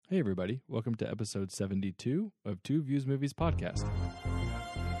Hey everybody, welcome to episode 72 of Two Views Movies Podcast.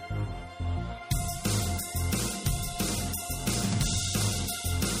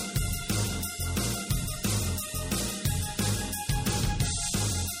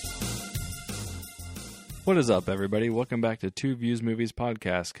 What is up, everybody? Welcome back to Two Views Movies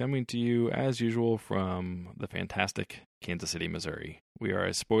Podcast, coming to you, as usual, from the fantastic Kansas City, Missouri. We are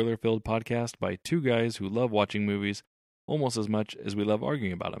a spoiler-filled podcast by two guys who love watching movies almost as much as we love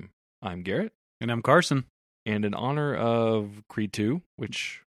arguing about them. I'm Garrett. And I'm Carson. And in honor of Creed 2,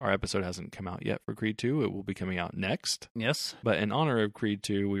 which our episode hasn't come out yet for Creed 2, it will be coming out next. Yes. But in honor of Creed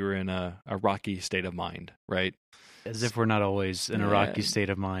 2, we were in a rocky state of mind, right? As if we're not always in a rocky state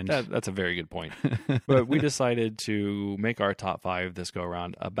of mind. That's a very good point. But we decided to make our top 5 this go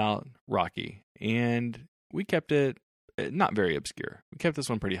around about Rocky. And we kept it not very obscure. We kept this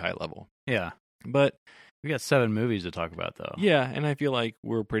one pretty high level. Yeah. But we got 7 movies to talk about, though. Yeah, and I feel like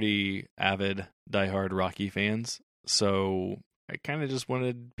we're pretty avid, diehard Rocky fans. So I kind of just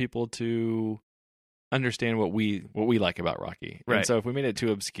wanted people to understand what we like about Rocky. Right. And so if we made it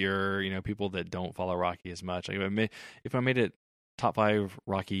too obscure, people that don't follow Rocky as much, like if I made it top 5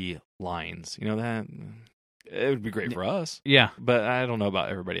 Rocky lines, that it would be great for us. Yeah. But I don't know about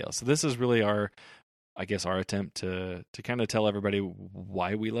everybody else. So this is really our attempt to kind of tell everybody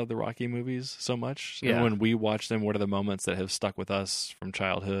why we love the Rocky movies so much. Yeah. And when we watch them, what are the moments that have stuck with us from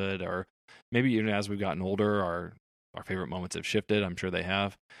childhood, or maybe even as we've gotten older, our favorite moments have shifted. I'm sure they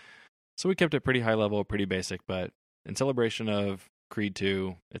have. So we kept it pretty high level, pretty basic, but in celebration of Creed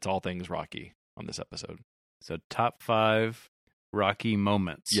 2, it's all things Rocky on this episode. So top 5 Rocky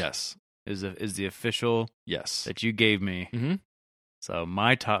moments. Yes. Is the official Yes. that you gave me. Mm-hmm. So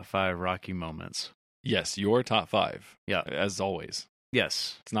my top 5 Rocky moments. Yes, your top 5. Yeah. As always.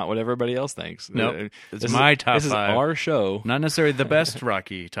 Yes. It's not what everybody else thinks. Nope. It's my top 5. This is our show. Not necessarily the best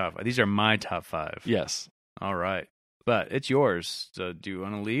Rocky top 5. These are my top 5. Yes. All right. But it's yours. So do you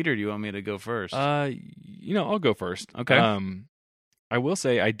want to lead or do you want me to go first? I'll go first. Okay. I will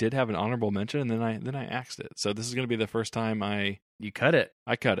say I did have an honorable mention, and then I axed it. So this is going to be the first time You cut it.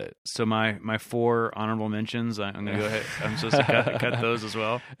 I cut it. So my 4 honorable mentions, I'm going to go ahead. I'm supposed to cut those as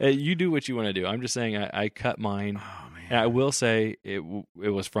well. You do what you want to do. I'm just saying I cut mine. Oh man! And I will say it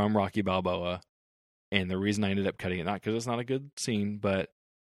was from Rocky Balboa, and the reason I ended up cutting it, not because it's not a good scene, but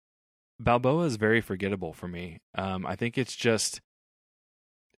Balboa is very forgettable for me. I think it's just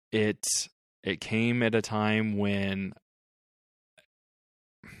it came at a time when,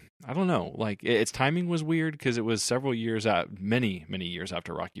 I don't know, like its timing was weird because it was several years out, many years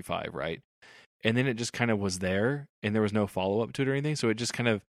after Rocky 5, right? And then it just kind of was there, and there was no follow up to it or anything, so it just kind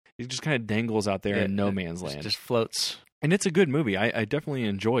of dangles out there in no man's land. It just floats. And it's a good movie. I definitely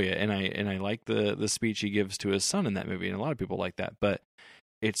enjoy it, and I like the speech he gives to his son in that movie, and a lot of people like that. But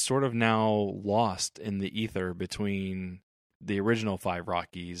it's sort of now lost in the ether between the original 5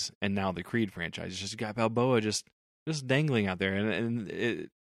 Rockies and now the Creed franchise. It's just got Balboa just dangling out there, and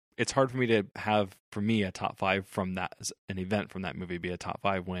it's hard for me to have, for me, a top 5 from that, an event from that movie be a top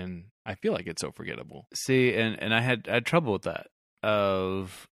 5 when I feel like it's so forgettable. See, and I had trouble with that.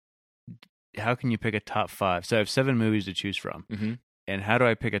 Of how can you pick a top 5? So I have 7 movies to choose from, mm-hmm. and how do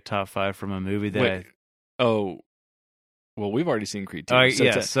I pick a top 5 from a movie that? Well, we've already seen Creed 2.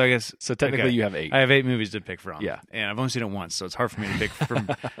 So I guess technically you have 8. I have 8 movies to pick from. Yeah, and I've only seen it once, so it's hard for me to pick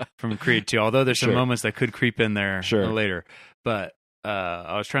from Creed 2. Although there's some moments that could creep in there later. But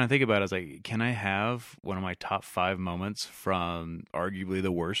I was trying to think about it. I was like, can I have one of my top 5 moments from arguably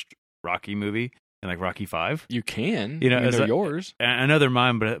the worst Rocky movie, and like Rocky 5? You can. They're yours. I know they're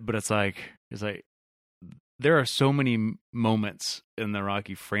mine, but it's like there are so many moments in the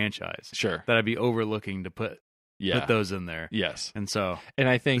Rocky franchise that I'd be overlooking to put those in there. Yes. And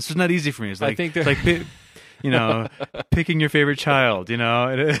I think this is not easy for me. It's like, I think picking your favorite child,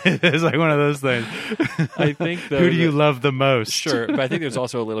 it's like one of those things. I think who do you love the most? Sure. But I think there's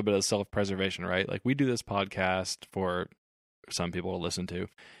also a little bit of self-preservation, right? Like, we do this podcast for some people to listen to,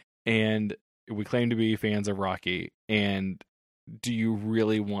 and we claim to be fans of Rocky. And do you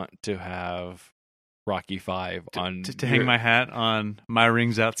really want to have Rocky 5 on to hang my hat on my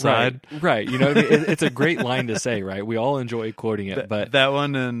rings outside? Right. It's a great line to say, right? We all enjoy quoting it, but that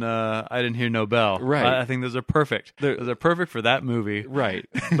one and I Didn't Hear No Bell. Right. I think those are perfect. Those are perfect for that movie. Right.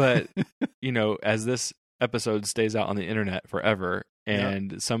 But as this episode stays out on the internet forever,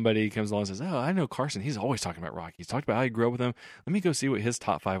 and somebody comes along and says, "Oh, I know Carson. He's always talking about Rocky. He's talked about how he grew up with him. Let me go see what his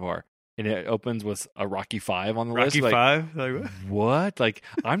top 5 are." And it opens with a Rocky 5 on the list. Rocky 5? Like, what? Like,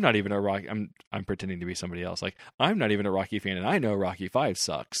 I'm not even a Rocky. I'm pretending to be somebody else. Like, I'm not even a Rocky fan, and I know Rocky 5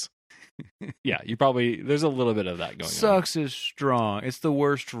 sucks. Yeah, there's a little bit of that going on. Sucks is strong. It's the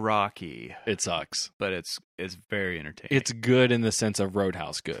worst Rocky. It sucks. But it's very entertaining. It's good in the sense of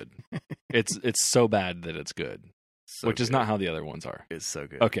Roadhouse good. It's so bad that it's good. Which is not how the other ones are. It's so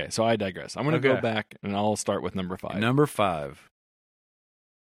good. Okay, so I digress. I'm going to go back and I'll start with number 5. Number 5.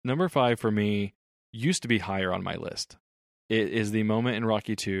 Number 5 for me used to be higher on my list. It is the moment in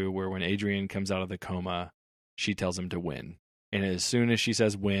Rocky 2 where when Adrian comes out of the coma, she tells him to win. And as soon as she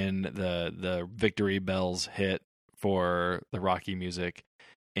says win, the victory bells hit for the Rocky music,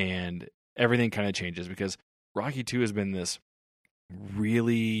 and everything kind of changes because Rocky 2 has been this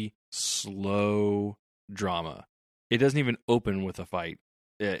really slow drama. It doesn't even open with a fight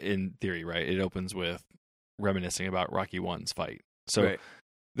in theory, right? It opens with reminiscing about Rocky 1's fight. So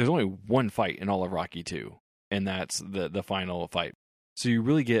there's only one fight in all of Rocky 2, and that's the final fight. So you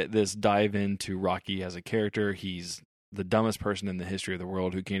really get this dive into Rocky as a character. He's the dumbest person in the history of the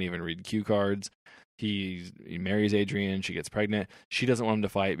world who can't even read cue cards. He marries Adrian. She gets pregnant. She doesn't want him to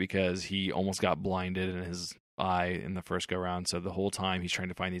fight because he almost got blinded in his eye in the first go round. So the whole time he's trying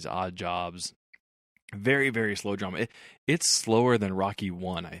to find these odd jobs. Very, very slow drama. It's slower than Rocky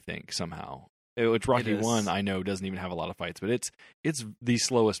 1, I think, somehow. Which Rocky 1, I know, doesn't even have a lot of fights, but it's the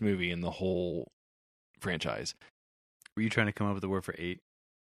slowest movie in the whole franchise. Were you trying to come up with a word for 8?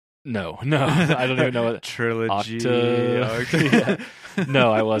 No, I don't even know what trilogy. Yeah.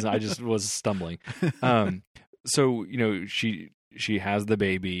 No, I wasn't. I just was stumbling. So she has the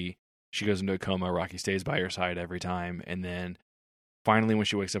baby. She goes into a coma. Rocky stays by her side every time, and then finally, when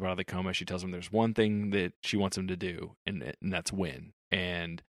she wakes up out of the coma, she tells him there's one thing that she wants him to do, and that's win.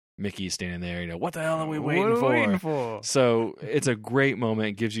 And Mickey's standing there, what the hell are we waiting for? So it's a great moment.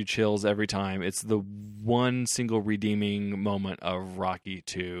 It gives you chills every time. It's the one single redeeming moment of Rocky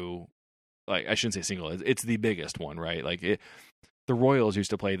 2. Like, I shouldn't say single. It's the biggest one, right? Like, the Royals used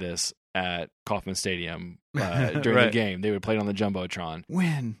to play this at Kauffman Stadium during the game. They would play it on the Jumbotron.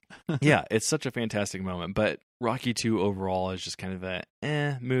 Win. Yeah, it's such a fantastic moment. But Rocky 2 overall is just kind of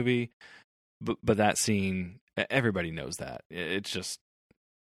a movie. But that scene, everybody knows that.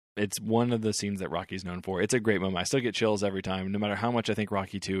 It's one of the scenes that Rocky's known for. It's a great moment. I still get chills every time, no matter how much I think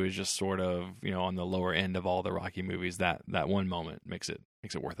Rocky 2 is just sort of, on the lower end of all the Rocky movies. That one moment makes it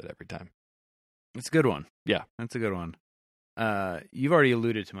worth it every time. It's a good one. Yeah. That's a good one. You've already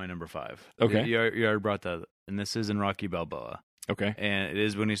alluded to my number 5. Okay. You already brought that, and this is in Rocky Balboa. Okay. And it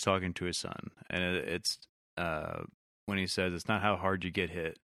is when he's talking to his son, and it's when he says, "It's not how hard you get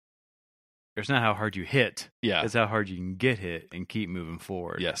hit. It's not how hard you hit. Yeah. It's how hard you can get hit and keep moving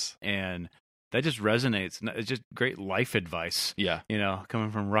forward." Yes. And that just resonates. It's just great life advice. Yeah.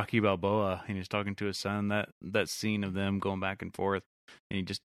 Coming from Rocky Balboa, and he's talking to his son. That scene of them going back and forth, and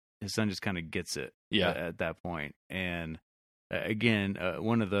his son just kind of gets it. Yeah. At that point. And again,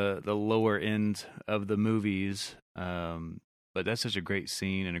 one of the lower end of the movies, but that's such a great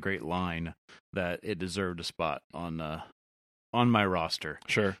scene and a great line that it deserved a spot on my roster.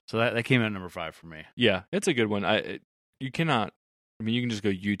 Sure. So that came out at number 5 for me. Yeah, it's a good one. You can just go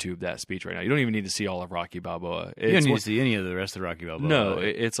YouTube that speech right now. You don't even need to see all of Rocky Balboa. You don't need to see any of the rest of Rocky Balboa. No,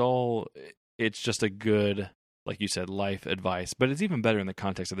 it's just a good, like you said, life advice. But it's even better in the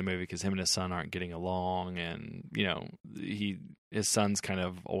context of the movie because him and his son aren't getting along, and his son's kind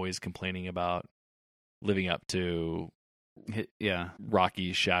of always complaining about living up to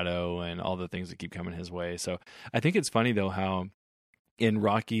Rocky's shadow and all the things that keep coming his way. So I think it's funny though how in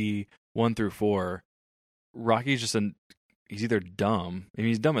Rocky 1 through 4, Rocky's just he's either dumb. I mean,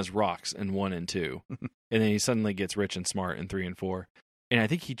 he's dumb as rocks in 1 and 2, and then he suddenly gets rich and smart in 3 and 4. And I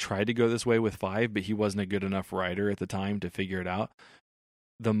think he tried to go this way with 5, but he wasn't a good enough writer at the time to figure it out.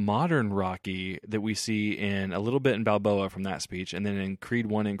 The modern Rocky that we see in a little bit in Balboa from that speech, and then in Creed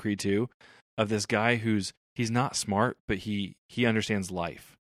 1 and Creed 2, of this guy he's not smart, but he understands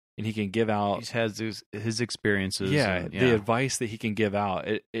life, and he can give out. He has his experiences. Yeah, the advice that he can give out.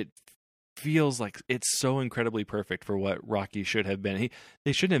 It feels like it's so incredibly perfect for what Rocky should have been.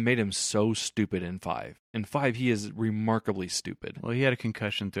 They shouldn't have made him so stupid in 5. In 5, he is remarkably stupid. Well, he had a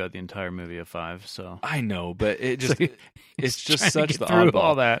concussion throughout the entire movie of 5, so I know, but it's just such the oddball.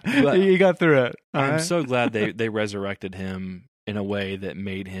 All that, but he got through it. I'm so glad they resurrected him in a way that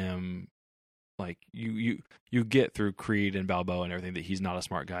made him like you get through Creed and Balboa and everything that he's not a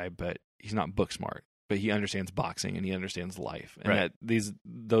smart guy, but he's not book smart, but he understands boxing and he understands life, and right.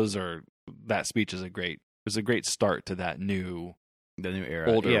 That speech is a great start to that new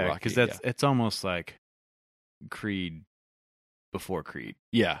era, older Rocky. Because it's almost like Creed before Creed,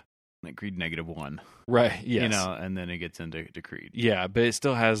 like Creed -1, right? Yes, and then it gets into Creed, but it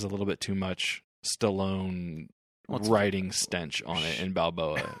still has a little bit too much Stallone writing stench on it in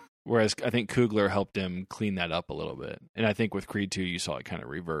Balboa. Whereas I think Coogler helped him clean that up a little bit. And I think with Creed 2, you saw it kind of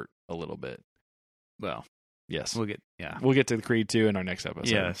revert a little bit. Well, yes. We'll get to the Creed 2 in our next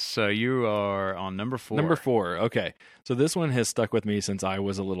episode. Yes. So you are on number 4. Number 4. Okay. So this one has stuck with me since I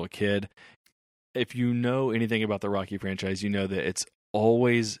was a little kid. If you know anything about the Rocky franchise, you know that it's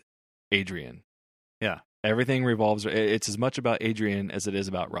always Adrian. Yeah. Everything revolves. It's as much about Adrian as it is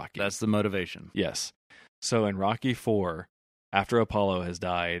about Rocky. That's the motivation. Yes. So in Rocky 4, after Apollo has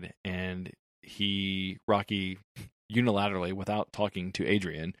died and Rocky unilaterally, without talking to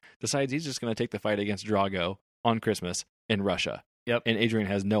Adrian, decides he's just going to take the fight against Drago on Christmas in Russia. Yep. And Adrian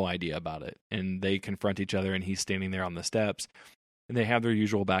has no idea about it. And they confront each other, and he's standing there on the steps. And they have their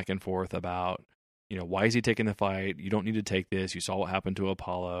usual back and forth about, why is he taking the fight? You don't need to take this. You saw what happened to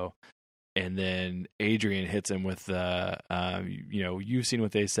Apollo. And then Adrian hits him with the, you've seen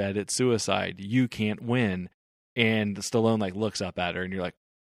what they said. It's suicide. You can't win. And Stallone looks up at her, and you're like,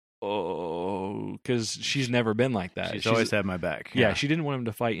 oh, because she's never been like that. She's always had my back. Yeah, she didn't want him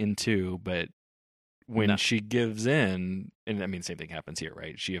to fight in 2, but when she gives in, and I mean, same thing happens here,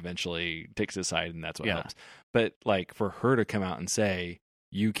 right? She eventually takes his side, and that's what helps. But for her to come out and say,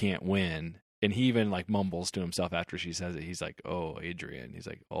 you can't win, and he even mumbles to himself after she says it, he's like, oh, Adrian, he's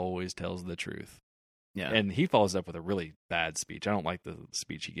like, always tells the truth. Yeah. And he follows up with a really bad speech. I don't like the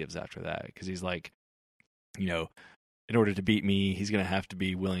speech he gives after that, because he's like, in order to beat me, he's going to have to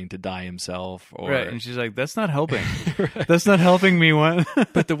be willing to die himself. Right, and she's like, that's not helping. Right. That's not helping me. One.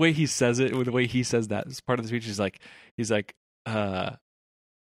 But the way he says it, the way he says that part of the speech, he's like, I'm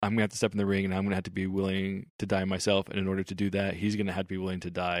going to have to step in the ring, and I'm going to have to be willing to die myself. And in order to do that, he's going to have to be willing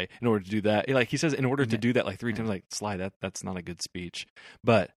to die. In order to do that, he says, in order to do that 3 times, Sly, that's not a good speech.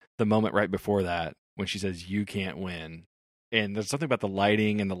 But the moment right before that, when she says, you can't win, and there's something about the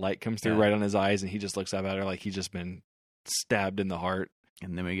lighting, and the light comes through right on his eyes, and he just looks up at her like he's just been stabbed in the heart.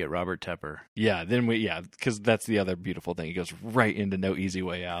 And then we get Robert Tepper. Yeah, because that's the other beautiful thing. He goes right into No Easy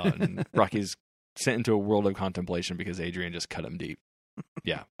Way Out, and Rocky's sent into a world of contemplation because Adrian just cut him deep.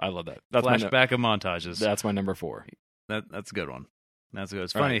 Yeah, I love that. That's flashback of montages. That's my number 4. That's a good one. That's good.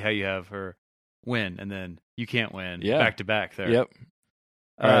 It's funny how you have her win and then you can't win back to back there. Yep.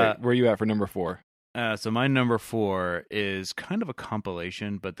 All right, where are you at for number 4? So my number 4 is kind of a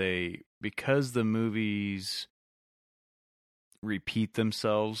compilation, but because the movies repeat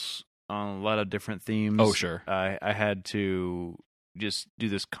themselves on a lot of different themes. Oh, sure. I had to just do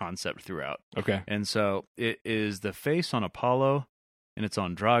this concept throughout. Okay. And so it is the face on Apollo, and it's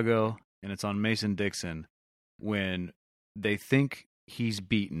on Drago, and it's on Mason Dixon when they think he's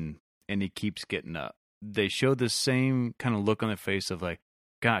beaten and he keeps getting up. They show the same kind of look on their face of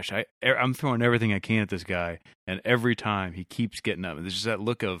gosh, I'm throwing everything I can at this guy, and every time he keeps getting up. And there's just that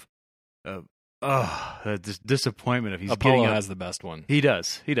look of this disappointment if he's Apollo getting up. has the best one. He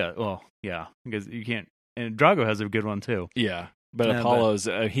does. Well, yeah, because you can't. And Drago has a good one too. Yeah, but Apollo's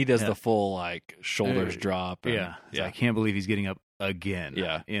he does the full shoulders drop. And, I can't believe he's getting up again.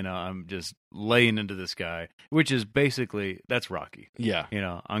 Yeah, I'm just laying into this guy, which is basically that's Rocky. Yeah,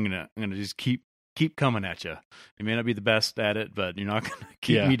 I'm gonna just keep coming at you. You may not be the best at it, but you're not gonna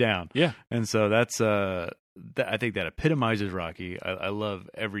keep me down. Yeah, and so that's I think that epitomizes Rocky. I love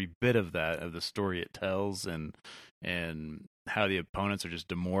every bit of that, of the story it tells, and how the opponents are just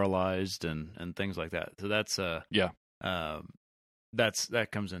demoralized and things like that. So that's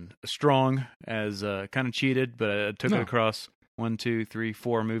that comes in strong as kind of cheated, but I took it across 1, 2, 3,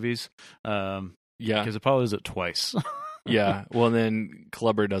 4 movies. Because Apollo does it twice. Yeah, well, then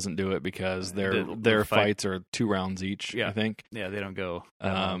Clubber doesn't do it because their fights are 2 rounds each. I think. Yeah, they don't go.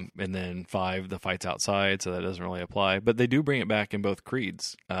 And then 5, the fight's outside, so that doesn't really apply. But they do bring it back in both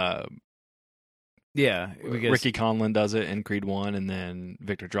Creeds. Ricky Conlan does it in Creed 1, and then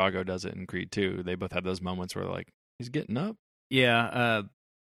Victor Drago does it in Creed 2. They both have those moments where he's getting up. Yeah,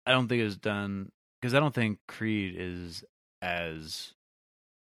 I don't think it was done because I don't think Creed is as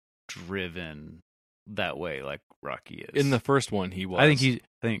driven that way like Rocky is. In the first one, he was. I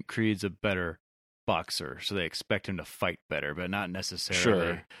think Creed's a better boxer, so they expect him to fight better, but not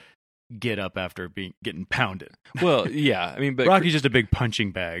necessarily get up after getting pounded. Well, yeah, I mean, but Rocky's just a big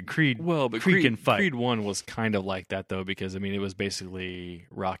punching bag. Creed can fight. Creed 1 was kind of like that though, because I mean, it was basically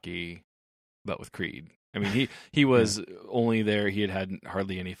Rocky, but with Creed. I mean, he was only there. He had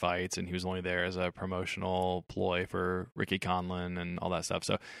hardly any fights, and he was only there as a promotional ploy for Ricky Conlan and all that stuff.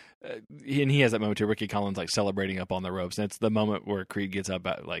 So, and he has that moment too. Ricky Conlan's celebrating up on the ropes, and it's the moment where Creed gets up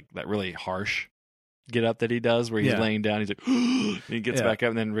at that really harsh get up that he does, where he's laying down. He's like, and he gets back up,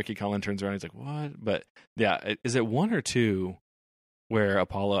 and then Ricky Conlan turns around. He's like, what? But yeah, is it 1 or 2 where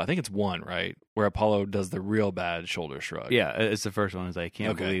Apollo, I think it's 1, right? Where Apollo does the real bad shoulder shrug. Yeah, it's the first one. It's like, I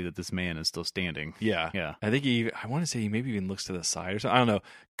can't believe that this man is still standing. Yeah. I think I want to say he maybe even looks to the side or something. I don't know.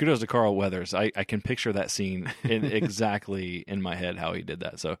 Kudos to Carl Weathers. I can picture that scene exactly in my head how he did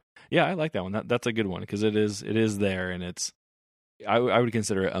that. So yeah, I like that one. That's a good one because it is there, and it's, I would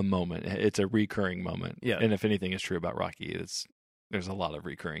consider it a moment. It's a recurring moment. Yeah. And if anything is true about Rocky, there's a lot of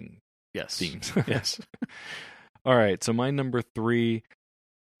recurring themes. Yes. All right, so my number 3,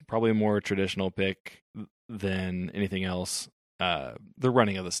 probably a more traditional pick than anything else. The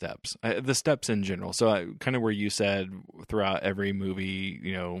running of the steps, the steps in general. So kind of where you said throughout every movie,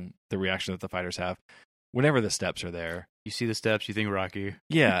 the reaction that the fighters have, whenever the steps are there. You see the steps, you think Rocky.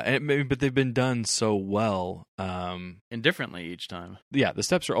 Yeah, but they've been done so well. And differently each time. Yeah, the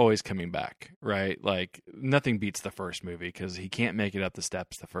steps are always coming back, right? Like, nothing beats the first movie because he can't make it up the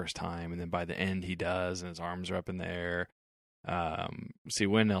steps the first time, and then by the end he does, and his arms are up in the air. See,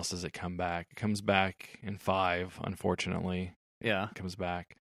 when else does it come back? It comes back in 5, unfortunately. Yeah. It comes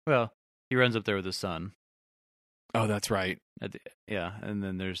back. Well, he runs up there with his son. Oh, that's right. And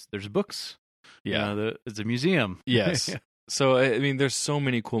then there's books. Yeah. It's a museum. Yes. So, I mean, there's so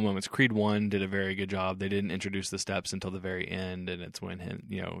many cool moments. Creed 1 did a very good job. They didn't introduce the steps until the very end, and it's when,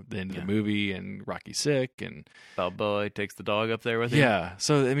 the end of the movie, and Rocky's sick, and Balboa takes the dog up there with him. Yeah.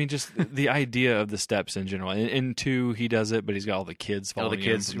 So, I mean, just the idea of the steps in general. In 2, he does it, but he's got all the kids following him. All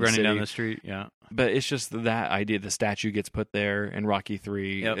the kids running down the street, yeah. But it's just that idea. The statue gets put there in Rocky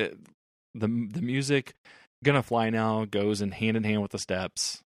 3. Yep. The music, Gonna Fly Now, goes in hand with the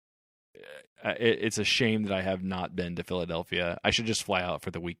steps. It's a shame that I have not been to Philadelphia. I should just fly out for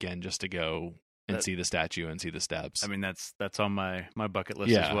the weekend just to go and see the statue and see the steps. I mean, that's on my bucket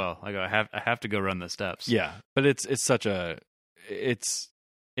list as well. Like, I have to go run the steps. Yeah, but it's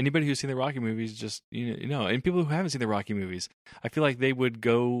anybody who's seen the Rocky movies, just and people who haven't seen the Rocky movies, I feel like they would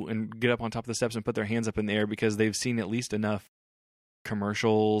go and get up on top of the steps and put their hands up in the air because they've seen at least enough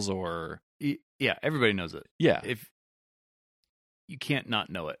commercials or everybody knows it. Yeah, if you can't not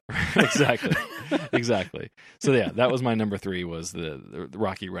know it. Exactly. So yeah, that was my number 3, was the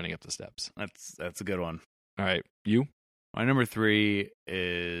Rocky running up the steps. That's a good one. All right, you? My number 3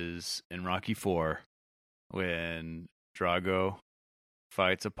 is in Rocky 4 when Drago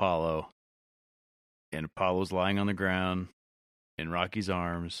fights Apollo, and Apollo's lying on the ground in Rocky's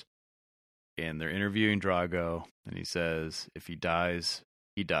arms, and they're interviewing Drago, and he says, if he dies,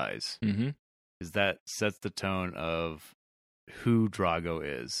 he dies. Mm-hmm. Because that sets the tone of who Drago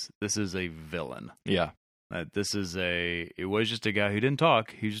is. This is a villain. Yeah. It was just a guy who didn't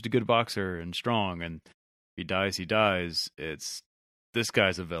talk. He was just a good boxer and strong, and if he dies, he dies. This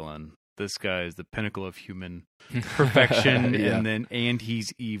guy's a villain. This guy is the pinnacle of human perfection, and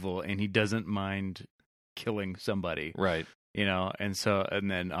he's evil, and he doesn't mind killing somebody. Right. And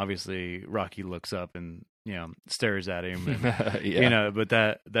then obviously Rocky looks up and stares at him, and, but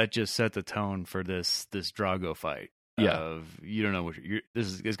that just set the tone for this Drago fight. Of, you don't know what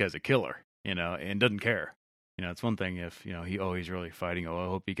this guy's a killer, and doesn't care. It's one thing if he's really fighting. Oh, I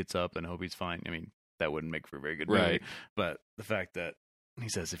hope he gets up and I hope he's fine. I mean, that wouldn't make for a very good movie. Right. But the fact that he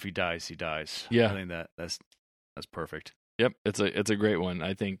says if he dies, he dies. Yeah, I think that's perfect. Yep, it's a great one.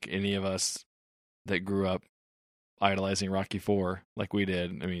 I think any of us that grew up idolizing Rocky 4 like we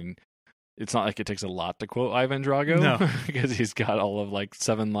did, I mean, it's not like it takes a lot to quote Ivan Drago, because he's got all of like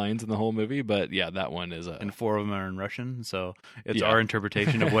 7 lines in the whole movie. But yeah, that one is and 4 of them are in Russian, so it's our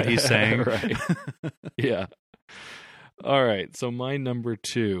interpretation of what he's saying. Right. Yeah. All right. So my number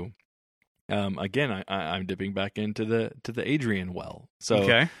 2. Again, I'm dipping back into the Adrian well.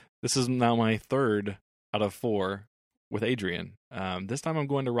 So This is now my 3rd out of 4 with Adrian. This time I'm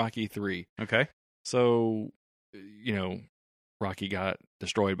going to Rocky 3. Okay. So, Rocky got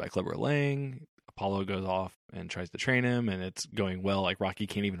destroyed by Clubber Lang. Apollo goes off and tries to train him, and it's going well. Like, Rocky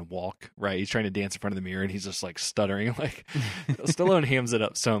can't even walk, right? He's trying to dance in front of the mirror, and he's just like stuttering. Like, Stallone hams it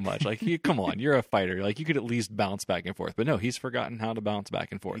up so much. Like, come on, you're a fighter. Like, you could at least bounce back and forth. But no, he's forgotten how to bounce back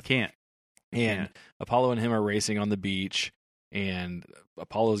and forth. He can't. And Apollo and him are racing on the beach, and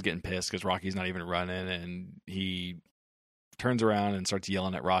Apollo's getting pissed because Rocky's not even running, and he turns around and starts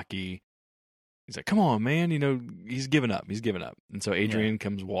yelling at Rocky. He's like, come on, man. He's given up. And so Adrian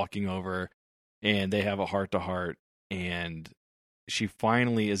comes walking over, and they have a heart-to-heart, and she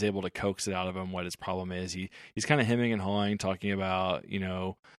finally is able to coax it out of him what his problem is. He's kind of hemming and hawing, talking about,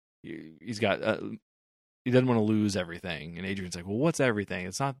 he's got... he doesn't want to lose everything. And Adrian's like, well, what's everything?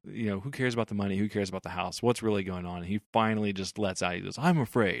 It's not, who cares about the money? Who cares about the house? What's really going on? And he finally just lets out. He goes, I'm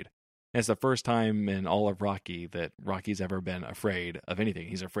afraid. And it's the first time in all of Rocky that Rocky's ever been afraid of anything.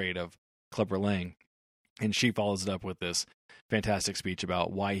 He's afraid of Clubber Lang. And she follows it up with this fantastic speech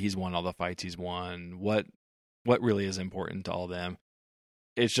about why he's won all the fights he's won, what really is important to all of them.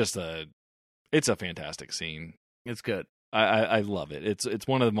 It's a fantastic scene. It's good. I love it. It's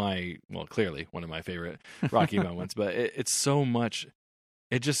one of my, well, clearly one of my favorite Rocky moments, but it's so much,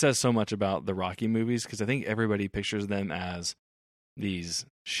 it just says so much about the Rocky movies, because I think everybody pictures them as these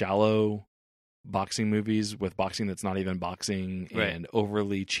shallow boxing movies with boxing that's not even boxing, right, and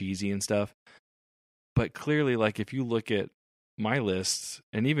overly cheesy and stuff. But clearly, like, if you look at my list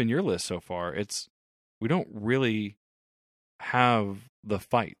and even your list so far, we don't really have the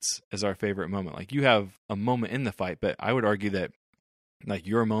fights as our favorite moment. Like, you have a moment in the fight, but I would argue that, like,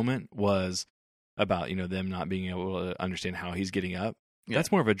 your moment was about, them not being able to understand how he's getting up. Yeah.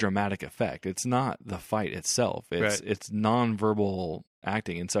 That's more of a dramatic effect. It's not the fight itself. It's nonverbal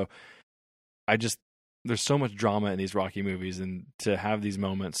acting. And so there's so much drama in these Rocky movies, and to have these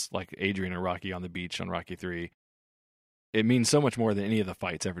moments like Adrian or Rocky on the beach on Rocky 3, it means so much more than any of the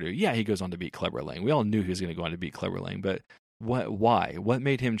fights ever do. Yeah, he goes on to beat Clubber Lang. We all knew he was going to go on to beat Clubber Lang, but why? What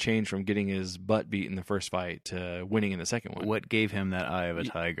made him change from getting his butt beat in the first fight to winning in the second one? What gave him that eye of a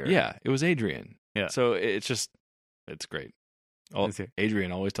tiger? Yeah, it was Adrian. Yeah. So it's great.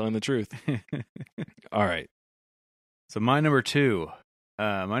 Adrian always telling the truth. All right. So my number two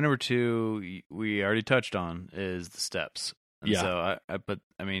we already touched on is the steps. And so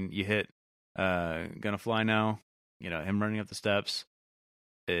you hit Gonna Fly Now, him running up the steps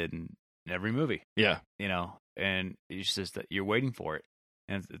in every movie. Yeah. And it's just that you're waiting for it,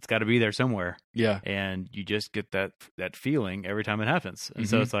 and it's got to be there somewhere. Yeah. And you just get that feeling every time it happens. And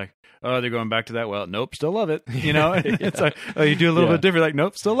so it's like, oh, they're going back to that. Well, nope, still love it. It's like, oh, you do a little bit different. Like,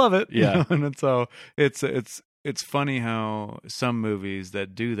 nope, still love it. Yeah. And so it's funny how some movies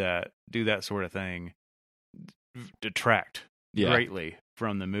that do that sort of thing detract greatly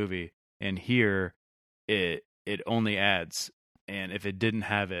from the movie. And here, it only adds. And if it didn't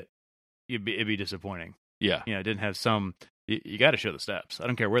have it, it'd be disappointing. Yeah. It didn't have some. You got to show the steps. I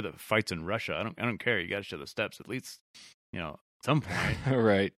don't care where the fight's in Russia. I don't care. You got to show the steps at least. At some point.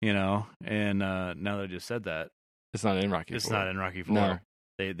 Right. And now that I just said that, it's not in Rocky. It's not in Rocky 4. No.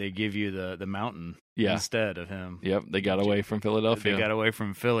 They give you the mountain instead of him. Yep. They got away from Philadelphia. They got away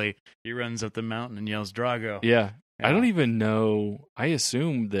from Philly. He runs up the mountain and yells Drago. Yeah. I don't even know. I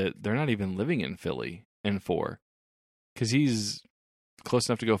assume that they're not even living in Philly in 4, because he's close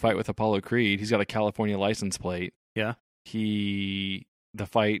enough to go fight with Apollo Creed. He's got a California license plate. Yeah. The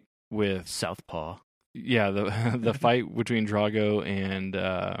fight with Southpaw. Yeah, the fight between Drago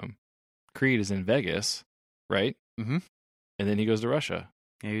and Creed is in Vegas, right? Mm-hmm. And then he goes to Russia.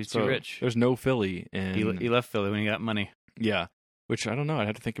 Yeah, he's too rich. There's no Philly. And he left Philly when he got money. Yeah, which I don't know. I'd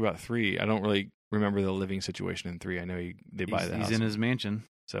have to think about 3. I don't really remember the living situation in 3. I know they buy the house. He's in his mansion.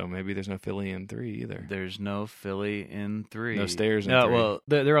 So maybe there's no Philly in 3 either. There's no Philly in 3. No stairs in 3. Well,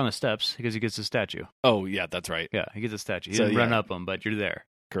 they're on the steps because he gets a statue. Oh, yeah, that's right. Yeah, he gets a statue. He didn't run up them, but you're there.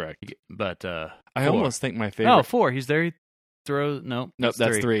 Correct. But I almost think my favorite... Oh, 4. He's there. He throws... Nope, that's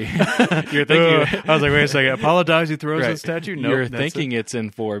 3. You're thinking... I was like, wait a second. Apollo dies, he throws the statue? No, you're thinking it's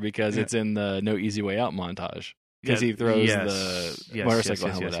in 4 because it's in the No Easy Way Out montage. Because he throws the motorcycle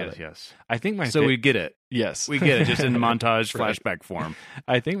helmet at it. Yes. I think we get it. Yes. We get it, just in montage flashback form.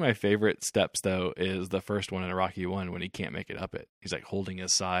 I think my favorite steps, though, is the first one in Rocky 1 when he can't make it up it. He's like holding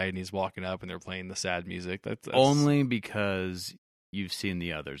his side and he's walking up and they're playing the sad music. That's only because you've seen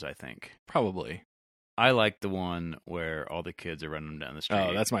the others, I think. Probably. I like the one where all the kids are running down the street.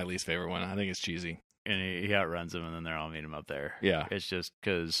 Oh, that's my least favorite one. I think it's cheesy. And he outruns them and then they're all meeting him up there. Yeah. It's just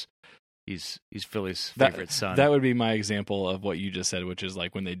because... He's Philly's favorite son. That would be my example of what you just said, which is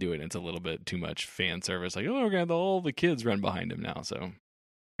like when they do it, it's a little bit too much fan service. Like, oh, we're going to have all the kids run behind him now. So,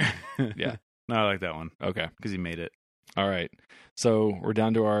 yeah. No, I like that one. Okay. Because he made it. All right. So we're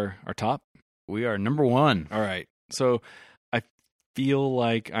down to our top. We are number 1. All right. So I feel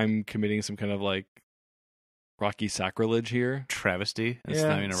like I'm committing some kind of like Rocky sacrilege here. Travesty. It's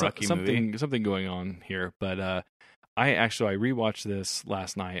not even a Rocky movie. Something going on here. But I rewatched this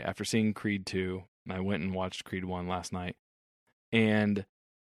last night after seeing Creed 2. I went and watched Creed 1 last night. And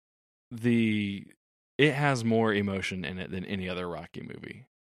it has more emotion in it than any other Rocky movie.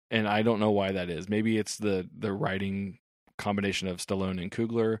 And I don't know why that is. Maybe it's the writing combination of Stallone and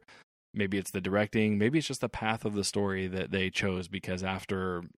Coogler. Maybe it's the directing. Maybe it's just the path of the story that they chose, because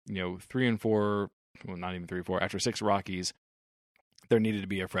after 3 and 4, well, not even 3 or 4, after 6 Rockies, there needed to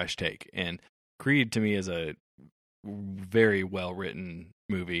be a fresh take. And Creed to me is a very well written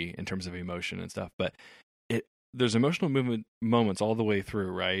movie in terms of emotion and stuff, but there's emotional moments all the way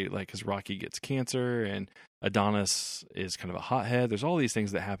through, right? Like, because Rocky gets cancer and Adonis is kind of a hothead. There's all these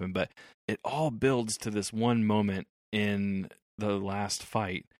things that happen, but it all builds to this one moment in the last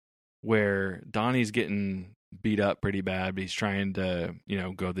fight where Donnie's getting beat up pretty bad, but he's trying to,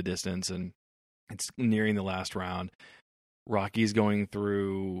 go the distance, and it's nearing the last round. Rocky's going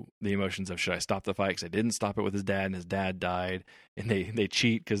through the emotions of, should I stop the fight? Because I didn't stop it with his dad, and his dad died. And they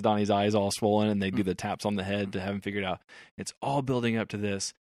cheat because Donnie's eye is all swollen, and they do the taps on the head to have him figured out. It's all building up to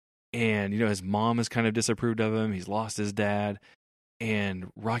this. And, his mom has kind of disapproved of him. He's lost his dad.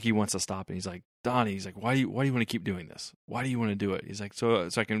 And Rocky wants to stop it. He's like, Donnie, why do you want to keep doing this? Why do you want to do it? He's like, so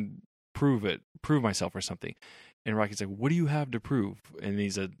I can prove myself or something. And Rocky's like, what do you have to prove? And he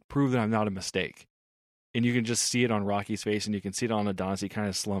said, prove that I'm not a mistake. And you can just see it on Rocky's face, and you can see it on Adonis. He kind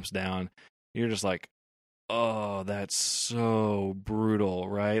of slumps down. You're just like, oh, that's so brutal,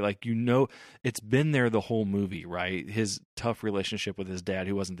 right? Like, it's been there the whole movie, right? His tough relationship with his dad,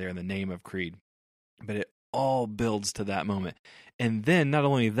 who wasn't there in the name of Creed. But it all builds to that moment. And then, not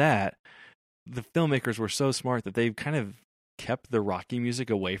only that, the filmmakers were so smart that they've kind of kept the Rocky music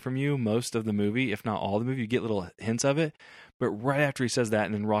away from you most of the movie, if not all the movie. You get little hints of it. But right after he says that,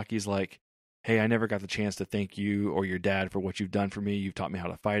 and then Rocky's like, hey, I never got the chance to thank you or your dad for what you've done for me. You've taught me how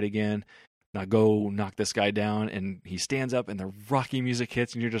to fight again. Now go knock this guy down. And he stands up, and the Rocky music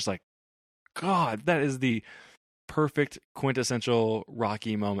hits, and you're just like, God, that is the perfect quintessential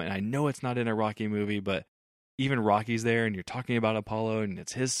Rocky moment. And I know it's not in a Rocky movie, but even Rocky's there, and you're talking about Apollo, and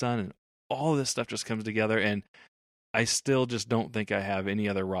it's his son, and all this stuff just comes together. And I still just don't think I have any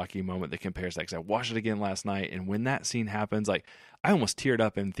other Rocky moment that compares to that, because I watched it again last night, and when that scene happens, like, I almost teared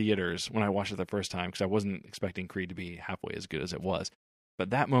up in theaters when I watched it the first time, because I wasn't expecting Creed to be halfway as good as it was. But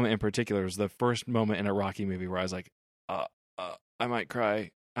that moment in particular was the first moment in a Rocky movie where I was like, I might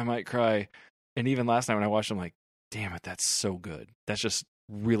cry. And even last night when I watched it, I'm like, damn it, that's so good. That's just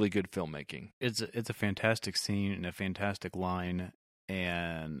really good filmmaking. It's a fantastic scene and a fantastic line,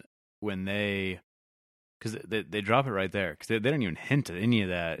 and when because they drop it right there, because they don't even hint at any of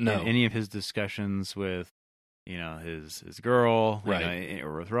that in any of his discussions with his girl, right,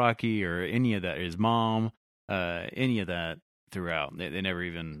 or with Rocky, or any of that, his mom, any of that throughout. They never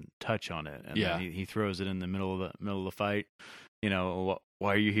even touch on it. And then he throws it in the middle of the fight. Why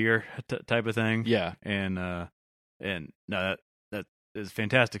are you here? Type of thing. Yeah, and no, that is a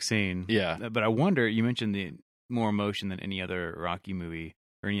fantastic scene. Yeah, but I wonder. You mentioned the more emotion than any other Rocky movie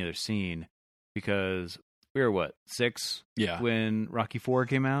or any other scene, because we were 6 when Rocky IV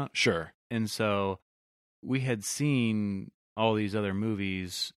came out. Sure. And so we had seen all these other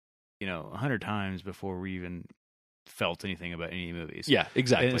movies, 100 times before we even felt anything about any movies. Yeah,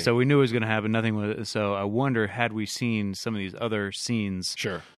 exactly. And so we knew it was going to happen. Nothing with it. So I wonder, had we seen some of these other scenes,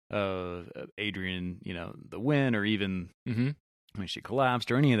 sure, of Adrian, the win, or even when she collapsed,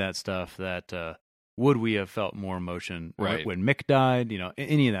 or any of that stuff, that would we have felt more emotion, right, when Mick died?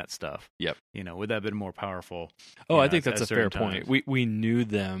 Any of that stuff. Yep. Would that have been more powerful? Oh, I think that's a fair point. We knew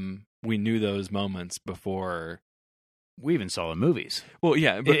them. We knew those moments before we even saw the movies. Well,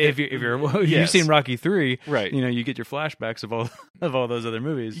 yeah, but if you've seen Rocky III, right? You get your flashbacks of all those other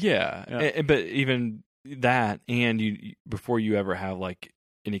movies. Yeah. But even that, and you before you ever have like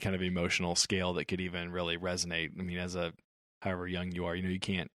any kind of emotional scale that could even really resonate. I mean, as however young you are, you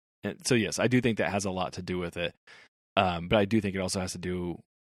can't. So yes, I do think that has a lot to do with it. But I do think it also has to do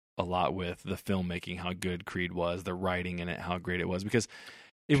a lot with the filmmaking, how good Creed was, the writing in it, how great it was, because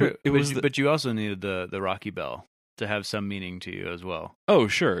but you also needed the Rocky Bell to have some meaning to you as well. Oh,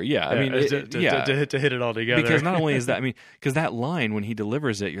 sure. Yeah. I mean, to hit it all together. Because not only is that, I mean, because that line, when he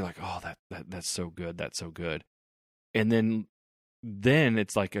delivers it, you're like, oh, that's so good. That's so good. And then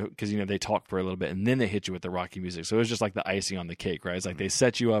it's like, because, they talk for a little bit, and then they hit you with the Rocky music. So it was just like the icing on the cake, right? It's like they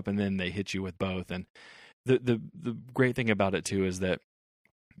set you up, and then they hit you with both. And the great thing about it, too, is that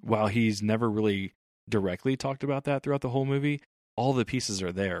while he's never really directly talked about that throughout the whole movie, all the pieces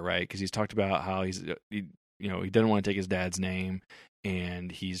are there, right? Because he's talked about how he doesn't want to take his dad's name,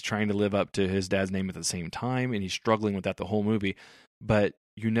 and he's trying to live up to his dad's name at the same time, and he's struggling with that the whole movie. But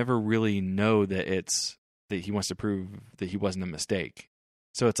you never really know that that he wants to prove that he wasn't a mistake.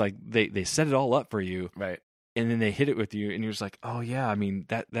 So it's like they set it all up for you, right? And then they hit it with you, and you're just like, oh yeah, I mean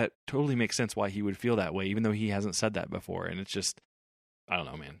that totally makes sense why he would feel that way, even though he hasn't said that before. And it's just, I don't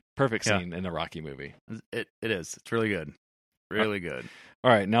know, man, perfect scene in a Rocky movie. It is. It's really good, really good.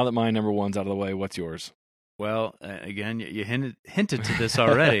 All right, now that my number one's out of the way, what's yours? Well, again, you hinted to this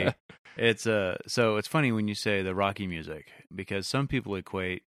already. It's so it's funny when you say the Rocky music, because some people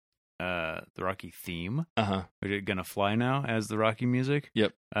equate the Rocky theme, Are you Gonna Fly Now, as the Rocky music.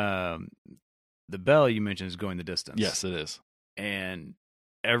 Yep. the bell you mentioned is Going the Distance. Yes, it is. And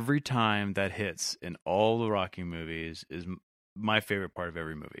every time that hits in all the Rocky movies is my favorite part of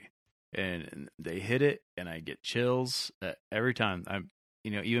every movie. And they hit it, and I get chills every time.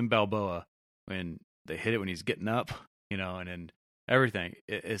 Even Balboa, when they hit it when he's getting up, and then everything.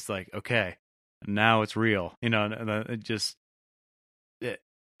 It's like, okay, now it's real,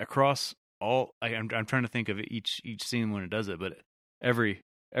 across all. I'm trying to think of each scene when it does it, but every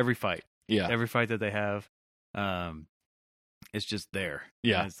fight, every fight that they have, it's just there.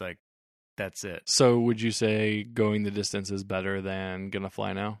 Yeah, and it's like that's it. So, would you say Going the Distance is better than Gonna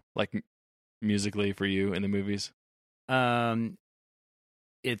Fly Now, like musically for you in the movies?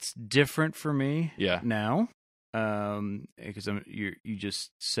 It's different for me. Yeah. Now, because you just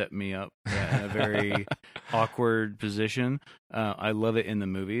set me up in a very awkward position. I love it in the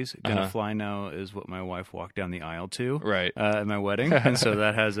movies. Gonna Fly Now is what my wife walked down the aisle to, right, at my wedding, and so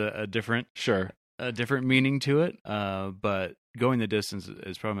that has a different a different meaning to it. But Going the Distance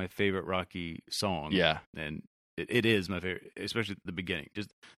is probably my favorite Rocky song. Yeah, and it is my favorite, especially at the beginning. Just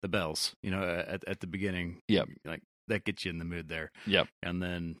the bells, at the beginning. Yep, like that gets you in the mood there. Yep, and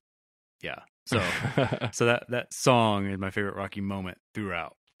then so that song is my favorite Rocky moment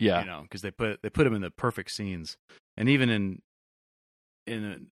throughout. Yeah, because they put him in the perfect scenes, and even in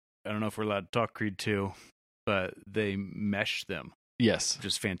I don't know if we're allowed to talk Creed 2, but they mesh them. Yes,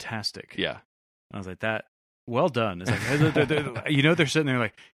 just fantastic. Yeah, I was like that. Well done. It's like they're sitting there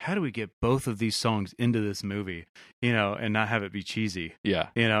like, how do we get both of these songs into this movie, and not have it be cheesy? Yeah,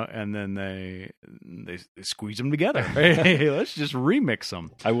 and then they squeeze them together. Hey, let's just remix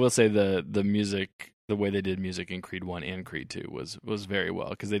them. I will say the music, the way they did music in Creed 1 and Creed 2 was very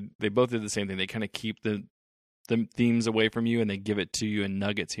well, because they both did the same thing. They kind of keep the themes away from you, and they give it to you in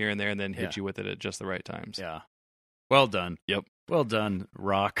nuggets here and there, and then hit you with it at just the right times. Yeah, well done. Yep, well done,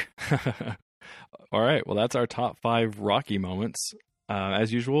 Rock. All right, well, that's our top 5 Rocky moments.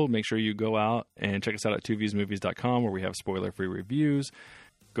 As usual, make sure you go out and check us out at twoviewsmovies.com, where we have spoiler-free reviews.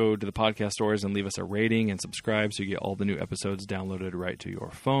 Go to the podcast stores and leave us a rating and subscribe so you get all the new episodes downloaded right to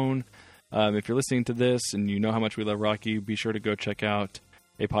your phone. If you're listening to this and you know how much we love Rocky, be sure to go check out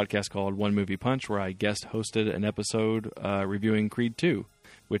a podcast called One Movie Punch, where I guest hosted an episode reviewing Creed 2,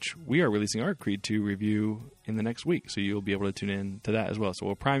 which we are releasing our Creed 2 review in the next week, so you'll be able to tune in to that as well. So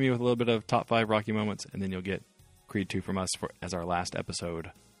we'll prime you with a little bit of top 5 Rocky moments, and then you'll get Creed 2 from us as our last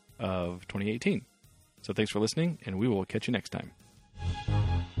episode of 2018. So thanks for listening, and we will catch you next time.